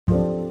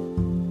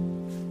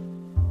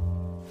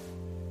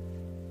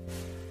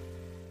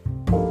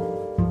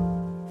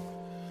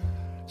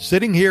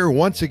Sitting here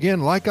once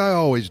again, like I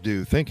always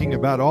do, thinking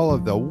about all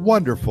of the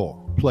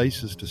wonderful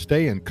places to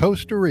stay in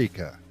Costa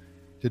Rica.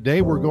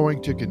 Today we're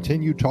going to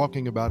continue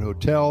talking about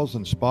hotels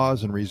and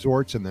spas and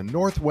resorts in the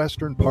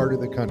northwestern part of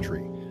the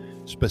country,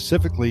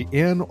 specifically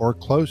in or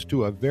close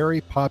to a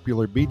very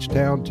popular beach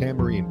town,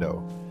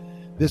 Tamarindo.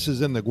 This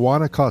is in the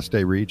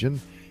Guanacaste region,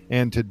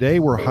 and today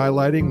we're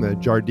highlighting the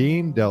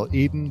Jardín del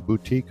Eden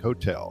Boutique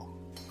Hotel.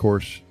 Of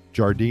course,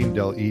 Jardín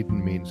del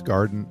Eden means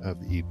Garden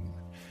of Eden.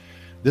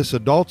 This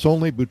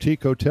adults-only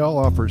boutique hotel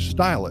offers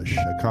stylish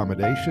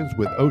accommodations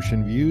with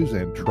ocean views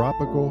and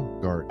tropical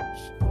gardens.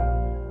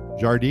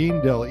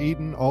 Jardín del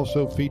Eden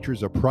also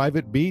features a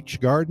private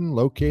beach garden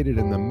located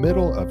in the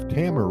middle of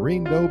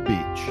Tamarindo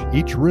Beach.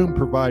 Each room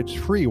provides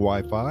free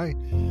Wi-Fi,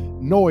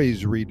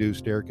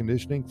 noise-reduced air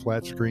conditioning,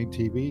 flat-screen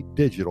TV,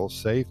 digital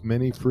safe,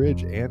 mini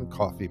fridge, and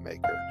coffee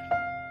maker.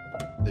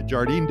 The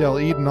Jardín del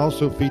Eden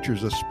also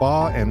features a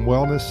spa and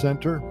wellness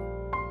center.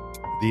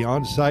 The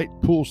on-site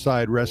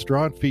poolside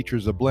restaurant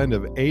features a blend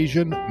of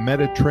Asian,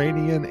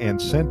 Mediterranean,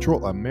 and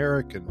Central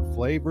American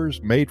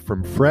flavors made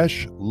from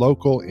fresh,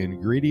 local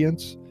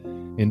ingredients.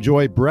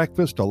 Enjoy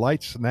breakfast, a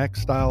light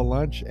snack-style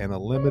lunch, and a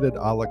limited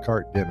a la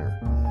carte dinner.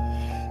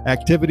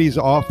 Activities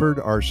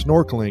offered are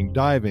snorkeling,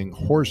 diving,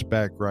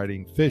 horseback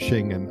riding,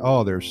 fishing, and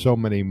there's so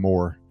many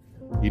more.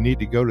 You need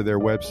to go to their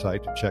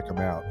website to check them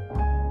out.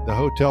 The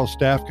hotel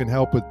staff can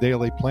help with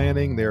daily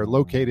planning. They are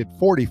located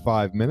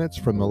 45 minutes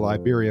from the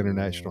Liberia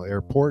International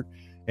Airport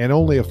and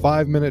only a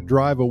 5-minute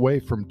drive away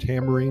from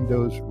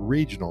Tamarindo's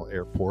regional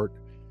airport,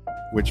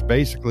 which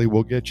basically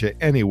will get you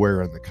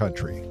anywhere in the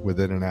country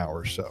within an hour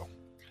or so.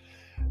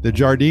 The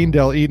Jardín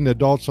del Eden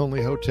Adults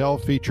Only Hotel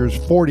features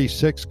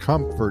 46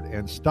 comfort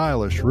and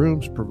stylish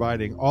rooms,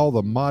 providing all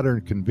the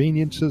modern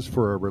conveniences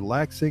for a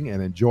relaxing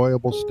and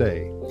enjoyable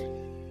stay.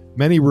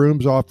 Many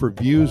rooms offer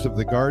views of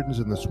the gardens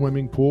and the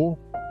swimming pool.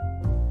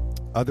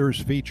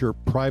 Others feature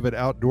private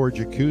outdoor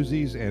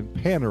jacuzzis and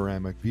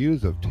panoramic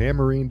views of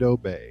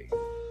Tamarindo Bay.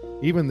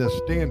 Even the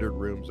standard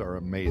rooms are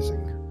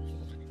amazing.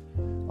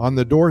 On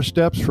the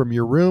doorsteps from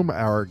your room,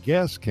 our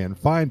guests can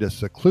find a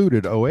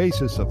secluded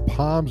oasis of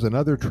palms and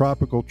other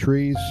tropical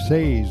trees,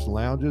 sage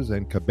lounges,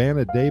 and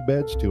cabana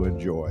daybeds to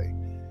enjoy.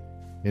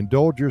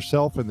 Indulge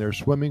yourself in their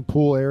swimming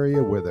pool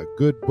area with a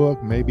good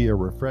book, maybe a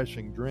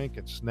refreshing drink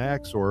and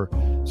snacks, or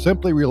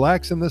simply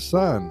relax in the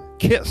sun,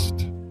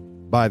 kissed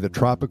by the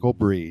tropical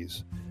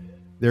breeze.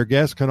 Their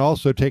guests can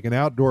also take an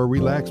outdoor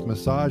relaxed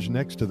massage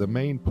next to the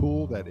main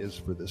pool that is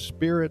for the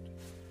spirit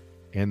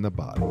and the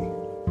body.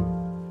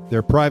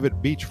 Their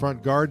private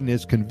beachfront garden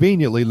is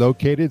conveniently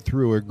located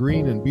through a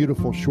green and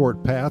beautiful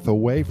short path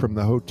away from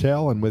the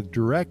hotel and with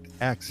direct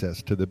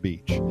access to the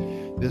beach.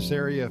 This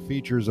area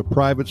features a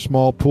private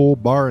small pool,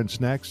 bar and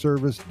snack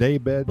service,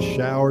 daybeds,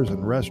 showers,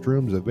 and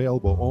restrooms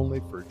available only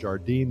for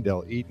Jardín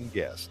del Eden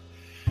guests.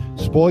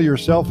 Spoil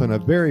yourself in a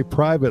very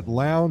private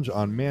lounge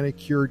on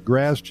manicured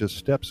grass just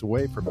steps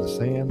away from the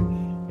sand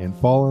and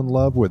fall in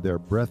love with their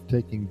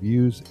breathtaking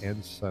views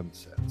and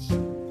sunsets.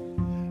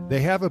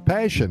 They have a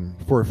passion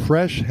for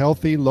fresh,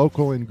 healthy,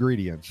 local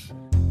ingredients.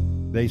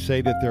 They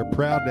say that they're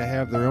proud to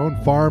have their own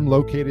farm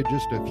located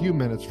just a few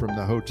minutes from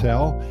the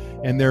hotel,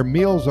 and their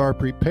meals are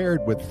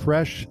prepared with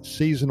fresh,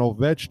 seasonal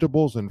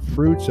vegetables and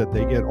fruits that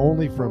they get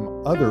only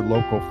from other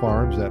local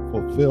farms that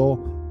fulfill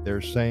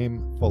their same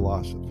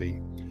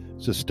philosophy.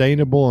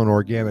 Sustainable and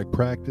organic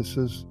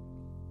practices.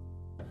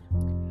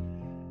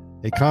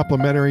 A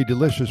complimentary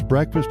delicious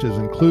breakfast is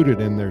included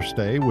in their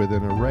stay with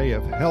an array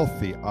of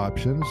healthy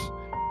options.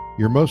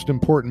 Your most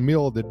important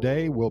meal of the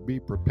day will be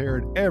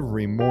prepared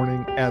every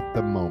morning at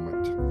the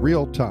moment,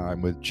 real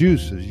time, with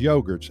juices,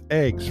 yogurts,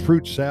 eggs,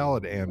 fruit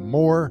salad, and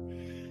more.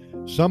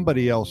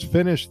 Somebody else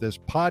finish this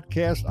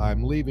podcast.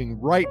 I'm leaving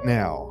right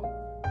now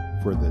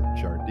for the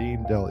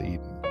Jardín del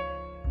Eden.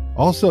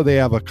 Also, they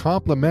have a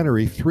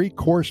complimentary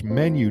 3-course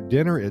menu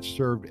dinner. It's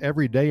served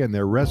every day in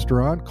their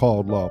restaurant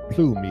called La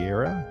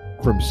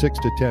Plumiera from 6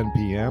 to 10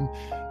 p.m.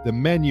 The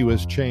menu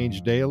is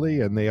changed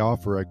daily, and they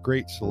offer a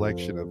great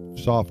selection of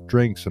soft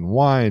drinks and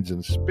wines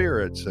and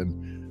spirits.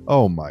 And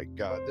oh my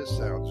God, this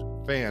sounds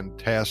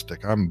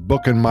fantastic. I'm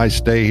booking my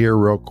stay here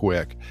real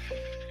quick.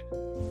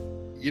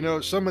 You know,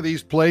 some of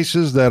these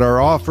places that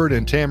are offered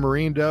in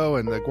Tamarindo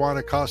and the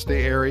Guanacaste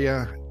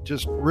area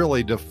just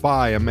really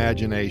defy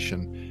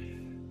imagination.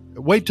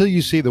 Wait till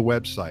you see the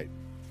website.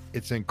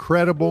 It's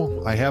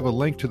incredible. I have a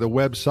link to the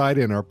website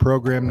in our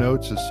program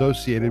notes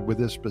associated with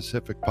this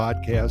specific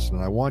podcast,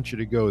 and I want you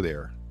to go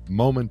there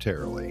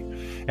momentarily.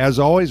 As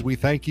always, we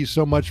thank you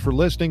so much for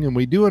listening, and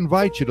we do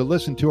invite you to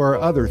listen to our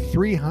other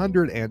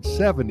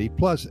 370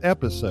 plus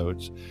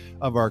episodes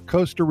of our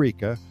Costa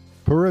Rica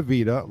Pura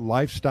Vida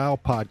Lifestyle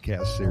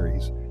Podcast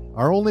Series.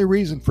 Our only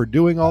reason for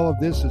doing all of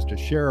this is to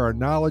share our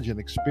knowledge and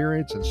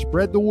experience and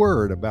spread the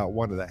word about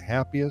one of the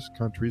happiest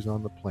countries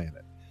on the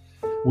planet.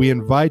 We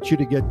invite you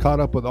to get caught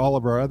up with all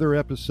of our other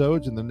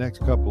episodes in the next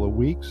couple of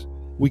weeks.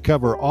 We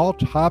cover all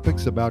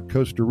topics about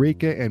Costa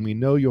Rica, and we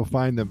know you'll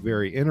find them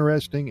very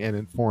interesting and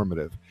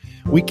informative.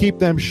 We keep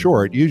them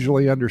short,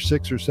 usually under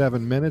 6 or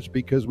 7 minutes,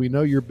 because we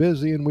know you're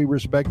busy and we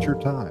respect your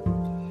time.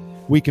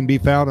 We can be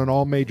found on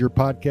all major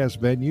podcast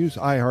venues,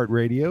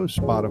 iHeartRadio,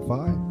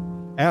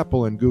 Spotify,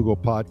 Apple and Google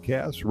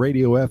Podcasts,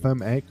 Radio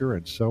FM, Anchor,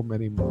 and so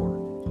many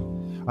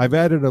more. I've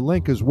added a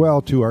link as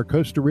well to our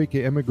Costa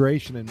Rica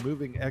Immigration and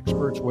Moving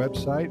Experts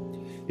website.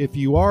 If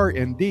you are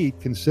indeed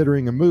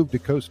considering a move to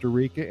Costa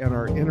Rica and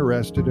are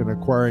interested in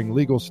acquiring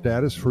legal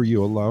status for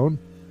you alone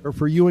or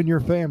for you and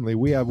your family,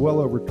 we have well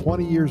over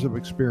 20 years of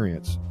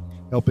experience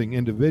helping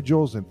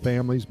individuals and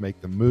families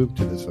make the move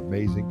to this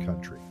amazing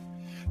country.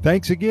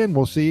 Thanks again.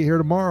 We'll see you here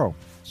tomorrow,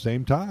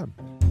 same time.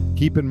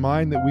 Keep in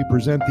mind that we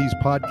present these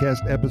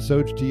podcast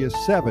episodes to you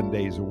 7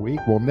 days a week.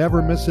 We'll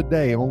never miss a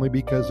day, only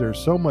because there's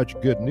so much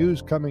good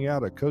news coming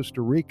out of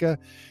Costa Rica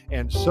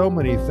and so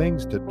many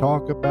things to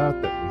talk about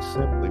that we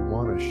simply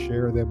want to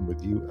share them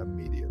with you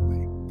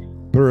immediately.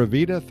 Pura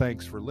Vida,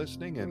 thanks for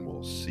listening, and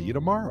we'll see you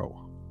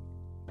tomorrow.